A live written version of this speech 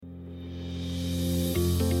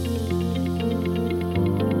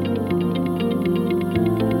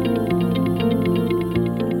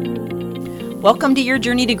Welcome to Your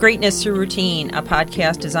Journey to Greatness Through Routine, a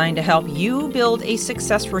podcast designed to help you build a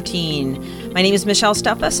success routine. My name is Michelle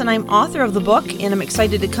Steffes, and I'm author of the book, and I'm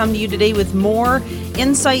excited to come to you today with more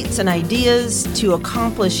insights and ideas to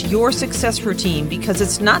accomplish your success routine, because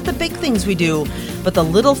it's not the big things we do, but the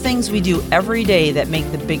little things we do every day that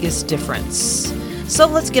make the biggest difference. So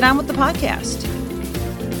let's get on with the podcast.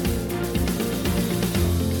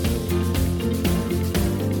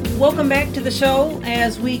 Welcome back to the show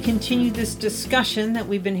as we continue this discussion that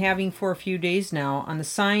we've been having for a few days now on the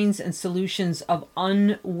signs and solutions of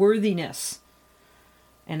unworthiness.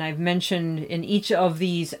 And I've mentioned in each of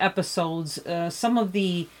these episodes some of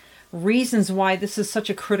the reasons why this is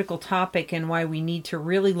such a critical topic and why we need to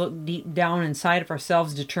really look deep down inside of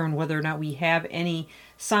ourselves to determine whether or not we have any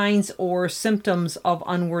signs or symptoms of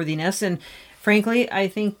unworthiness. And frankly, I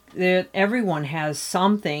think that everyone has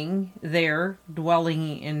something there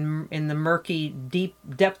dwelling in the murky, deep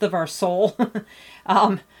depth of our soul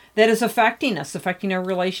that is affecting us, affecting our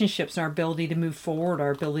relationships and our ability to move forward,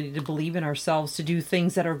 our ability to believe in ourselves, to do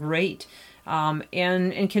things that are great,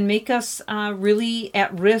 and can make us really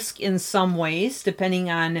at risk in some ways, depending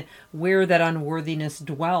on where that unworthiness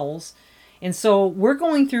dwells. And so we're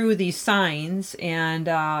going through these signs and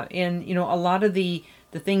a lot of the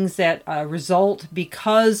things that result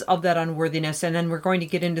because of that unworthiness, and then we're going to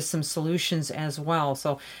get into some solutions as well.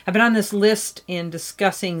 So I've been on this list in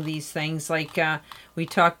discussing these things, like we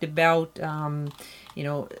talked about,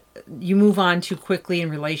 you move on too quickly in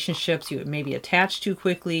relationships, you maybe attach too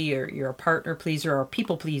quickly, you're a partner pleaser or a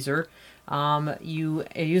people pleaser.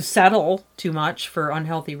 You settle too much for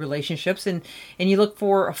unhealthy relationships, and you look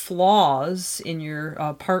for flaws in your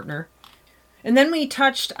partner. And then we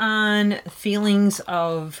touched on feelings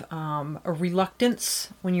of a reluctance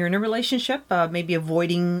when you're in a relationship, maybe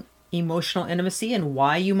avoiding emotional intimacy and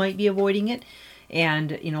why you might be avoiding it.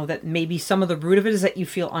 And, that maybe some of the root of it is that you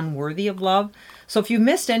feel unworthy of love. So if you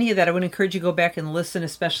missed any of that, I would encourage you to go back and listen,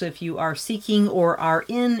 especially if you are seeking or are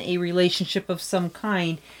in a relationship of some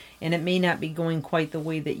kind, and it may not be going quite the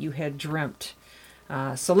way that you had dreamt.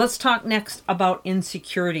 So let's talk next about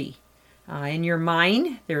insecurity. In your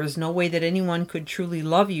mind, there is no way that anyone could truly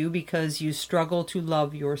love you because you struggle to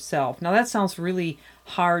love yourself. Now that sounds really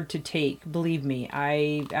hard to take, believe me.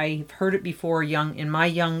 I've heard it before in my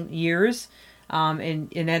young years, and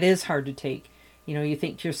that is hard to take. You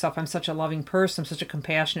think to yourself, I'm such a loving person, I'm such a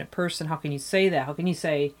compassionate person. How can you say that? How can you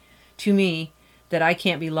say to me that I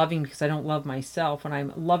can't be loving because I don't love myself when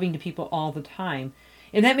I'm loving to people all the time?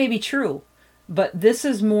 And that may be true. But this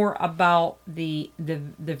is more about the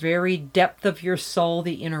very depth of your soul,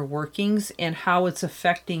 the inner workings, and how it's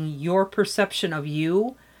affecting your perception of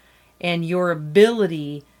you and your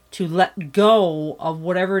ability to let go of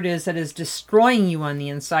whatever it is that is destroying you on the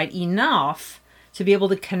inside enough to be able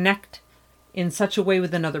to connect in such a way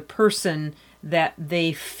with another person that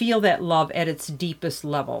they feel that love at its deepest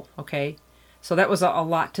level, okay? So that was a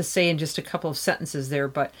lot to say in just a couple of sentences there,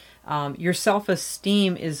 but your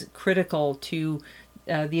self-esteem is critical to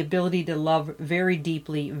the ability to love very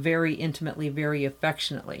deeply, very intimately, very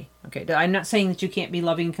affectionately. Okay, I'm not saying that you can't be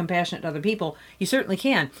loving and compassionate to other people. You certainly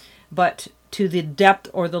can, but to the depth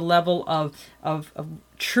or the level of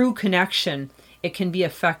true connection, it can be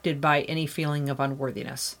affected by any feeling of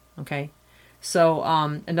unworthiness. Okay. So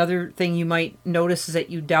another thing you might notice is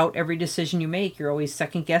that you doubt every decision you make. You're always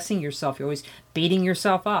second-guessing yourself. You're always beating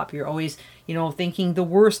yourself up. You're always, thinking the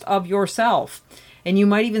worst of yourself. And you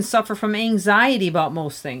might even suffer from anxiety about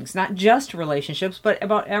most things, not just relationships, but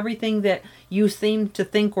about everything that you seem to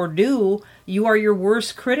think or do. You are your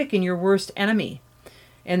worst critic and your worst enemy.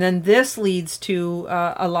 And then this leads to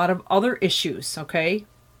a lot of other issues, okay,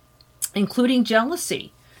 including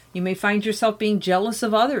jealousy. You may find yourself being jealous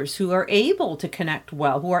of others who are able to connect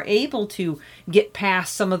well, who are able to get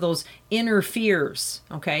past some of those inner fears,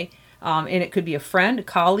 okay? And it could be a friend, a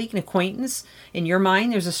colleague, an acquaintance. In your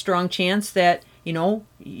mind, there's a strong chance that, that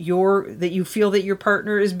you feel that your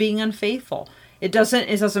partner is being unfaithful. It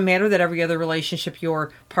doesn't matter that every other relationship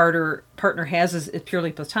your partner has is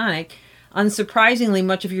purely platonic. Unsurprisingly,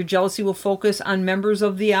 much of your jealousy will focus on members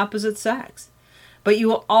of the opposite sex. But you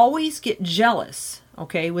will always get jealous,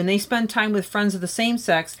 okay, when they spend time with friends of the same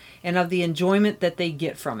sex and of the enjoyment that they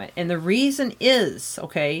get from it. And the reason is,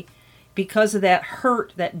 okay, because of that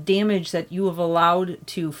hurt, that damage that you have allowed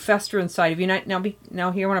to fester inside of you.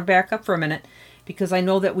 Now here I want to back up for a minute, because I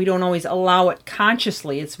know that we don't always allow it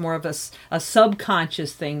consciously. It's more of a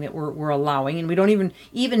subconscious thing that we're allowing, and we don't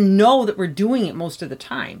even know that we're doing it most of the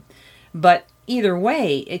time. But either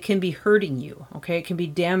way, it can be hurting you, okay? It can be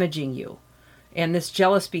damaging you. And this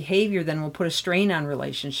jealous behavior then will put a strain on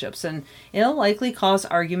relationships, and it'll likely cause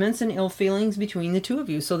arguments and ill feelings between the two of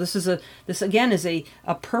you. So this again is a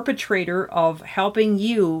perpetrator of helping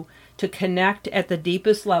you to connect at the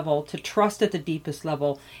deepest level, to trust at the deepest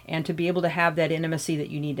level, and to be able to have that intimacy that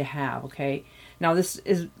you need to have, okay? Now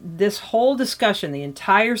this whole discussion, the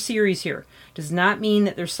entire series here, does not mean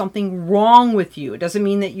that there's something wrong with you. It doesn't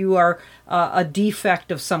mean that you are a defect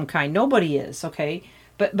of some kind. Nobody is, okay?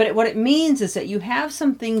 But what it means is that you have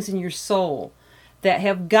some things in your soul that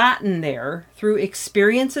have gotten there through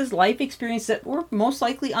experiences, life experiences that were most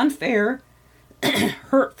likely unfair,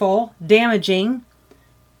 hurtful, damaging,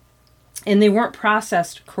 and they weren't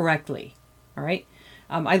processed correctly. All right?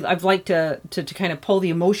 I've liked to kind of pull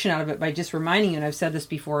the emotion out of it by just reminding you, and I've said this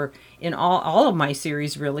before in all of my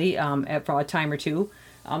series, really, for a time or two,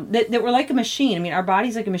 that we're like a machine. I mean, our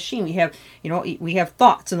body's like a machine. We have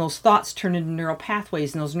thoughts, and those thoughts turn into neural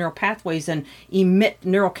pathways, and those neural pathways then emit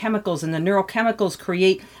neurochemicals, and the neurochemicals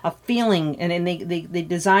create a feeling, and they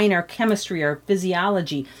design our chemistry, our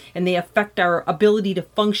physiology, and they affect our ability to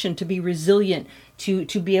function, to be resilient, to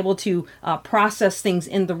be able to process things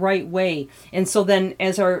in the right way. And so then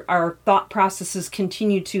as our thought processes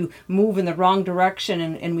continue to move in the wrong direction,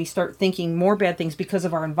 and we start thinking more bad things because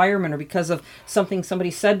of our environment, or because of something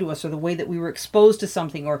somebody said to us, or the way that we were exposed to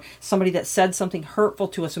something, or somebody that said something hurtful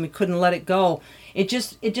to us and we couldn't let it go, it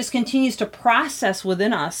just continues to process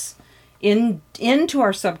within us into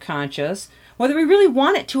our subconscious, whether we really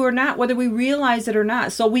want it to or not, whether we realize it or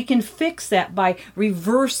not. So we can fix that by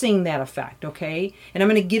reversing that effect, okay? And I'm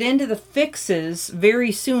going to get into the fixes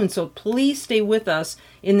very soon, so please stay with us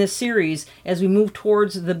in this series as we move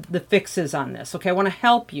towards the fixes on this, okay? I want to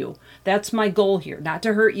help you. That's my goal here, not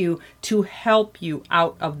to hurt you, to help you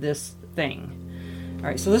out of this thing. All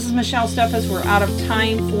right, so this is Michelle Steffes. We're out of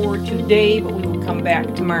time for today, but we will come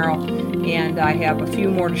back tomorrow, and I have a few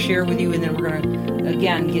more to share with you, and then we're going to,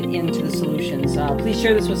 again, get into the solutions. Please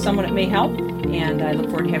share this with someone it may help, and I look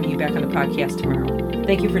forward to having you back on the podcast tomorrow.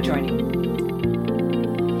 Thank you for joining.